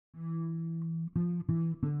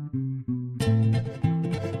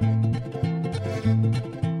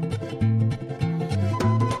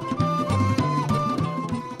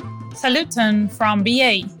Saluton from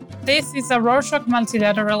BA. This is a Rorschach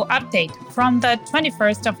Multilateral Update from the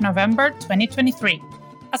 21st of November 2023.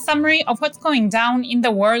 A summary of what's going down in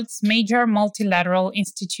the world's major multilateral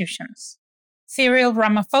institutions. Cyril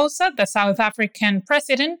Ramaphosa, the South African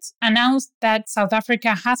president, announced that South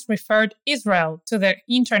Africa has referred Israel to the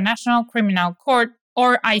International Criminal Court,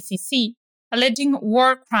 or ICC, alleging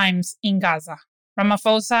war crimes in Gaza.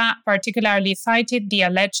 Ramaphosa particularly cited the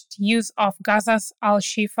alleged use of Gaza's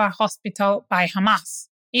Al-Shifa hospital by Hamas.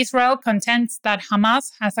 Israel contends that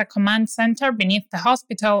Hamas has a command center beneath the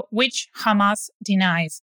hospital, which Hamas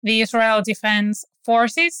denies. The Israel Defense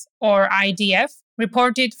Forces, or IDF,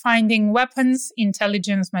 reported finding weapons,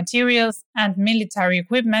 intelligence materials, and military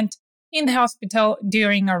equipment in the hospital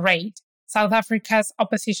during a raid. South Africa's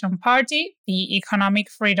opposition party, the Economic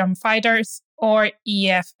Freedom Fighters, or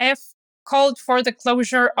EFF, called for the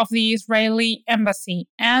closure of the Israeli embassy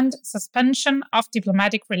and suspension of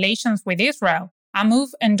diplomatic relations with Israel, a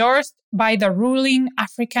move endorsed by the ruling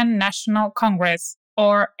African National Congress,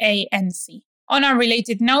 or ANC. On a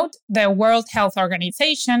related note, the World Health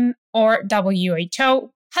Organization, or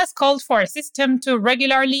WHO, has called for a system to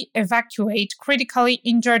regularly evacuate critically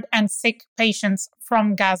injured and sick patients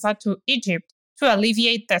from Gaza to Egypt to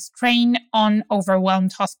alleviate the strain on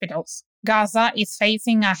overwhelmed hospitals. Gaza is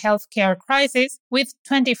facing a healthcare crisis, with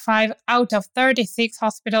 25 out of 36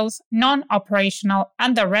 hospitals non-operational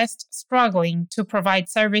and the rest struggling to provide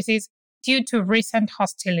services due to recent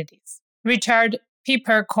hostilities. Richard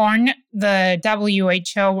Peppercorn, the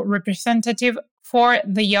WHO representative for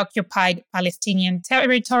the occupied Palestinian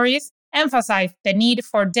territories, emphasized the need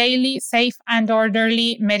for daily, safe and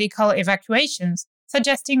orderly medical evacuations,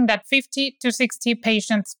 suggesting that 50 to 60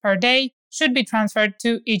 patients per day should be transferred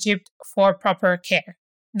to Egypt for proper care.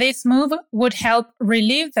 This move would help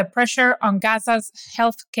relieve the pressure on Gaza's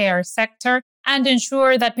healthcare sector and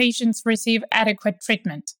ensure that patients receive adequate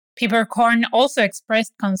treatment. Peppercorn also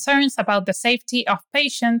expressed concerns about the safety of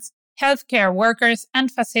patients, healthcare workers, and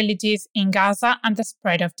facilities in Gaza and the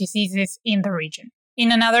spread of diseases in the region.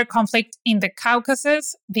 In another conflict in the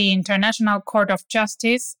Caucasus, the International Court of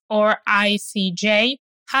Justice, or ICJ,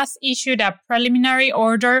 has issued a preliminary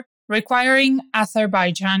order requiring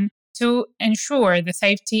Azerbaijan to ensure the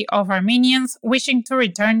safety of Armenians wishing to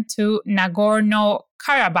return to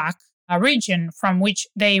Nagorno-Karabakh, a region from which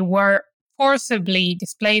they were forcibly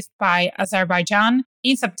displaced by Azerbaijan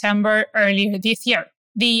in September earlier this year.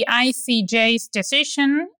 The ICJ's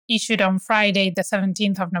decision, issued on Friday, the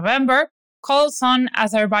 17th of November, calls on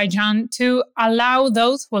Azerbaijan to allow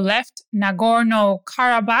those who left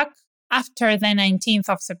Nagorno-Karabakh after the 19th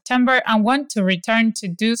of September and want to return to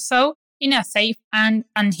do so in a safe and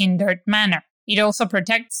unhindered manner. It also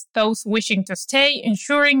protects those wishing to stay,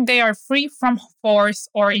 ensuring they are free from force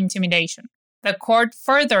or intimidation. The court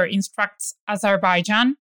further instructs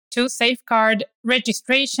Azerbaijan to safeguard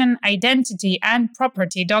registration, identity, and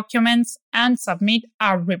property documents and submit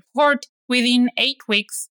a report within 8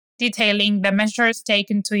 weeks detailing the measures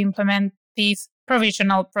taken to implement these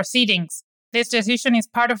provisional proceedings. This decision is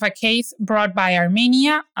part of a case brought by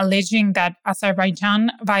Armenia, alleging that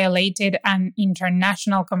Azerbaijan violated an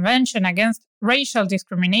international convention against racial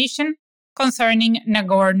discrimination concerning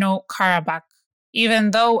Nagorno-Karabakh.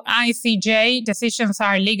 Even though ICJ decisions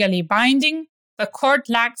are legally binding, the court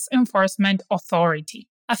lacks enforcement authority.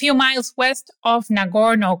 A few miles west of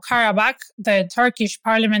Nagorno-Karabakh, the Turkish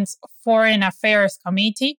Parliament's Foreign Affairs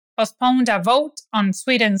Committee postponed a vote on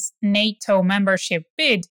Sweden's NATO membership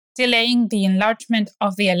bid, delaying the enlargement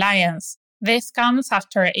of the alliance. This comes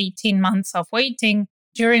after 18 months of waiting,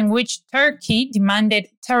 during which Turkey demanded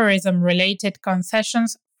terrorism-related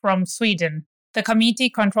concessions from Sweden. The committee,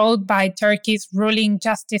 controlled by Turkey's ruling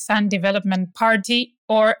Justice and Development Party,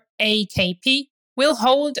 or AKP, will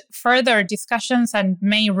hold further discussions and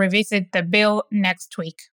may revisit the bill next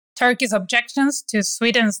week. Turkey's objections to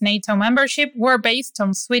Sweden's NATO membership were based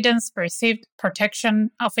on Sweden's perceived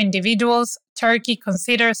protection of individuals Turkey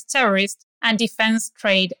considers terrorist and defense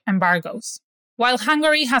trade embargoes. While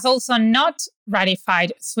Hungary has also not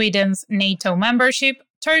ratified Sweden's NATO membership,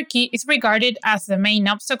 Turkey is regarded as the main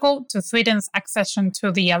obstacle to Sweden's accession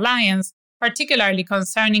to the alliance, particularly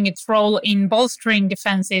concerning its role in bolstering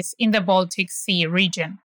defenses in the Baltic Sea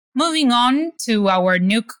region. Moving on to our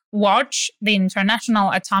nuke watch, the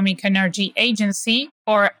International Atomic Energy Agency,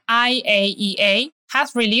 or IAEA,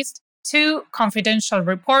 has released 2 confidential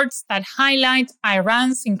reports that highlight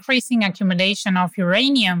Iran's increasing accumulation of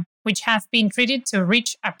uranium, which has been treated to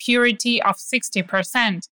reach a purity of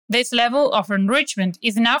 60%. This level of enrichment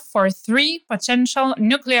is enough for 3 potential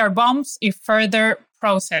nuclear bombs if further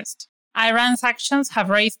processed. Iran's actions have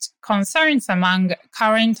raised concerns among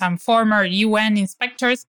current and former UN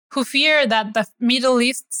inspectors who fear that the Middle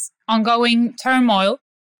East's ongoing turmoil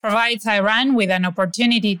provides Iran with an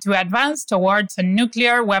opportunity to advance towards a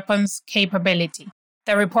nuclear weapons capability.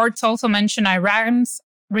 The reports also mention Iran's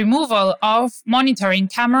removal of monitoring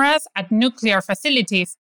cameras at nuclear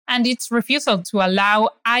facilities and its refusal to allow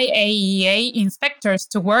IAEA inspectors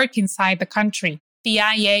to work inside the country. The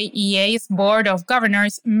IAEA's Board of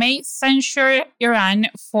Governors may censure Iran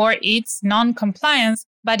for its non-compliance,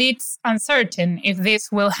 but it's uncertain if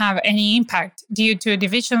this will have any impact due to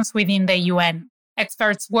divisions within the UN.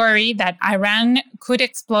 Experts worry that Iran could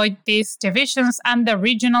exploit these divisions and the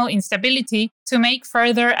regional instability to make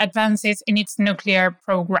further advances in its nuclear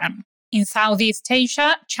program. In Southeast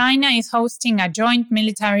Asia, China is hosting a joint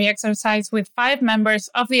military exercise with 5 members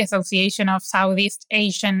of the Association of Southeast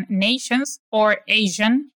Asian Nations, or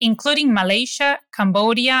ASEAN, including Malaysia,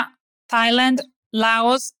 Cambodia, Thailand,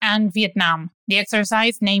 Laos, and Vietnam. The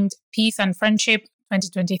exercise, named Peace and Friendship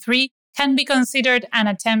 2023, can be considered an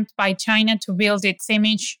attempt by China to build its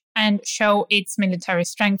image and show its military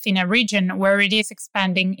strength in a region where it is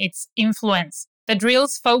expanding its influence. The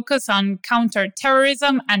drills focus on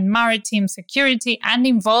counter-terrorism and maritime security and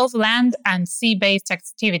involve land and sea-based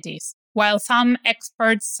activities. While some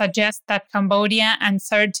experts suggest that Cambodia and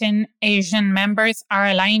certain Asian members are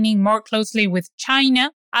aligning more closely with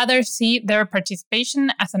China, others see their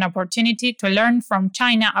participation as an opportunity to learn from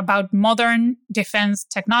China about modern defense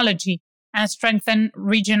technology and strengthen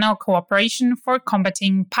regional cooperation for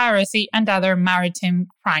combating piracy and other maritime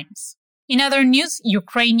crimes. In other news,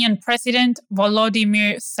 Ukrainian President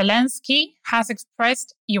Volodymyr Zelensky has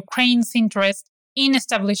expressed Ukraine's interest in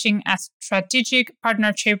establishing a strategic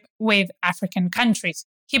partnership with African countries.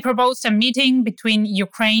 He proposed a meeting between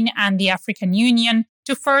Ukraine and the African Union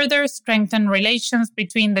to further strengthen relations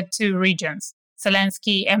between the two regions.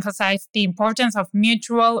 Zelensky emphasized the importance of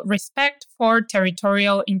mutual respect for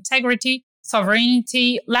territorial integrity,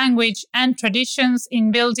 sovereignty, language, and traditions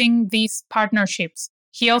in building these partnerships.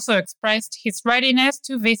 He also expressed his readiness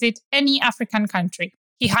to visit any African country.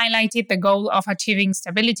 He highlighted the goal of achieving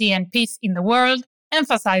stability and peace in the world,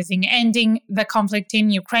 emphasizing ending the conflict in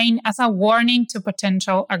Ukraine as a warning to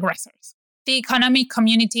potential aggressors. The Economic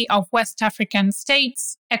Community of West African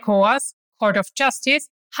States, ECOWAS, Court of Justice,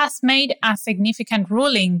 has made a significant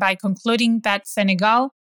ruling by concluding that Senegal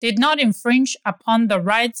did not infringe upon the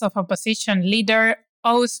rights of opposition leader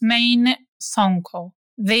Ousmane Sonko.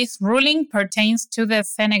 This ruling pertains to the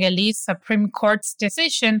Senegalese Supreme Court's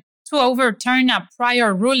decision to overturn a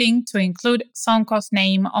prior ruling to include Sonko's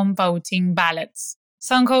name on voting ballots.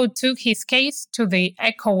 Sonko took his case to the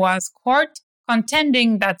ECOWAS court,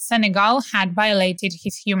 contending that Senegal had violated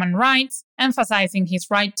his human rights, emphasizing his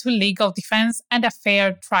right to legal defense and a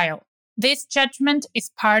fair trial. This judgment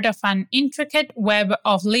is part of an intricate web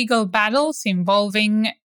of legal battles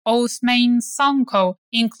involving Ousmane Sonko,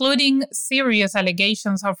 including serious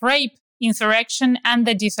allegations of rape, insurrection, and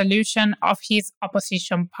the dissolution of his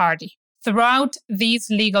opposition party. Throughout these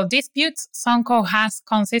legal disputes, Sonko has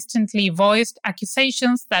consistently voiced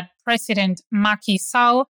accusations that President Macky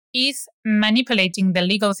Sall is manipulating the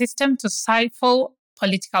legal system to stifle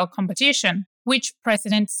political competition, which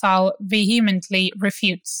President Sall vehemently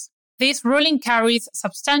refutes. This ruling carries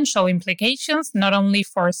substantial implications not only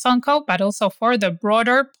for Sonko, but also for the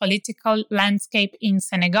broader political landscape in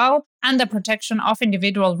Senegal and the protection of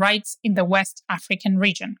individual rights in the West African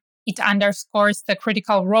region. It underscores the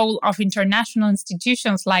critical role of international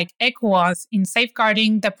institutions like ECOWAS in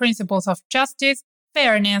safeguarding the principles of justice,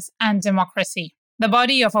 fairness, and democracy. The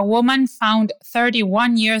body of a woman found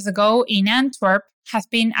 31 years ago in Antwerp has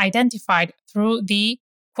been identified through the,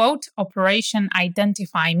 quote, Operation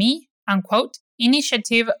Identify Me, unquote,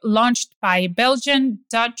 initiative launched by Belgian,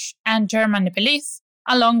 Dutch, and German police,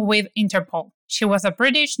 along with Interpol. She was a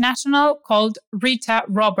British national called Rita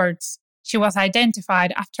Roberts. She was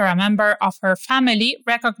identified after a member of her family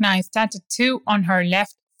recognized a tattoo on her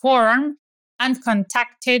left forearm and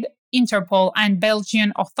contacted Interpol and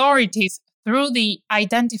Belgian authorities through the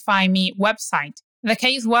Identify Me website. The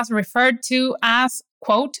case was referred to as,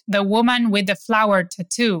 quote, the woman with the flower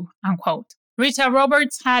tattoo, unquote. Rita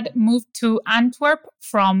Roberts had moved to Antwerp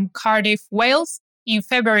from Cardiff, Wales in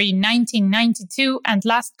February 1992 and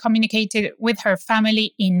last communicated with her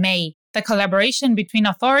family in May. The collaboration between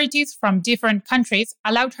authorities from different countries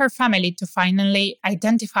allowed her family to finally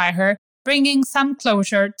identify her, bringing some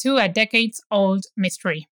closure to a decades-old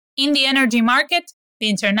mystery. In the energy market, the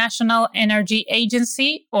International Energy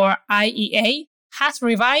Agency, or IEA, has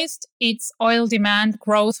revised its oil demand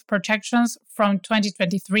growth projections from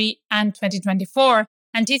 2023 and 2024,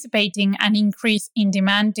 anticipating an increase in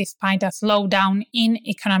demand despite a slowdown in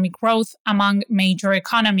economic growth among major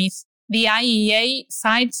economies. The IEA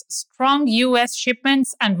cites strong U.S.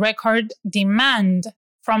 shipments and record demand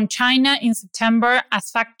from China in September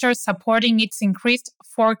as factors supporting its increased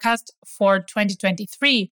forecast for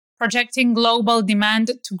 2023, projecting global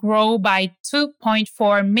demand to grow by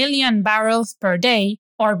 2.4 million barrels per day,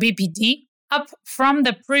 or BPD, up from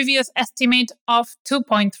the previous estimate of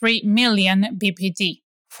 2.3 million BPD.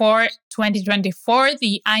 For 2024,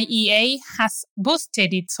 the IEA has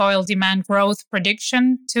boosted its oil demand growth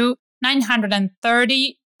prediction to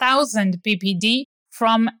 930,000 BPD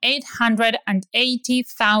from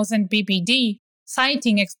 880,000 BPD,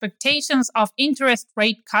 citing expectations of interest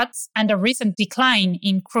rate cuts and a recent decline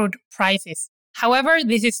in crude prices. However,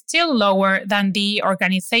 this is still lower than the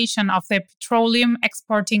Organization of the Petroleum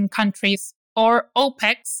Exporting Countries, or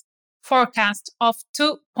OPEC's, forecast of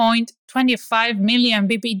 2.25 million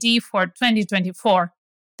BPD for 2024.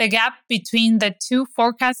 The gap between the two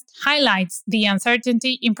forecasts highlights the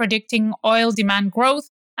uncertainty in predicting oil demand growth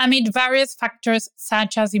amid various factors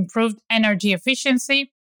such as improved energy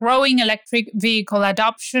efficiency, growing electric vehicle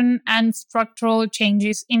adoption, and structural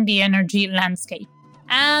changes in the energy landscape.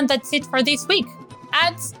 And that's it for this week.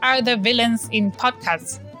 Ads are the villains in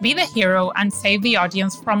podcasts. Be the hero and save the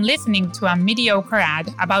audience from listening to a mediocre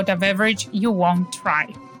ad about a beverage you won't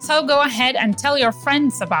try. So go ahead and tell your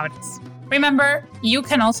friends about us. Remember, you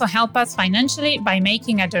can also help us financially by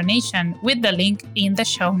making a donation with the link in the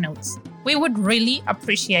show notes. We would really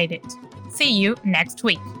appreciate it. See you next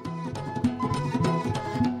week.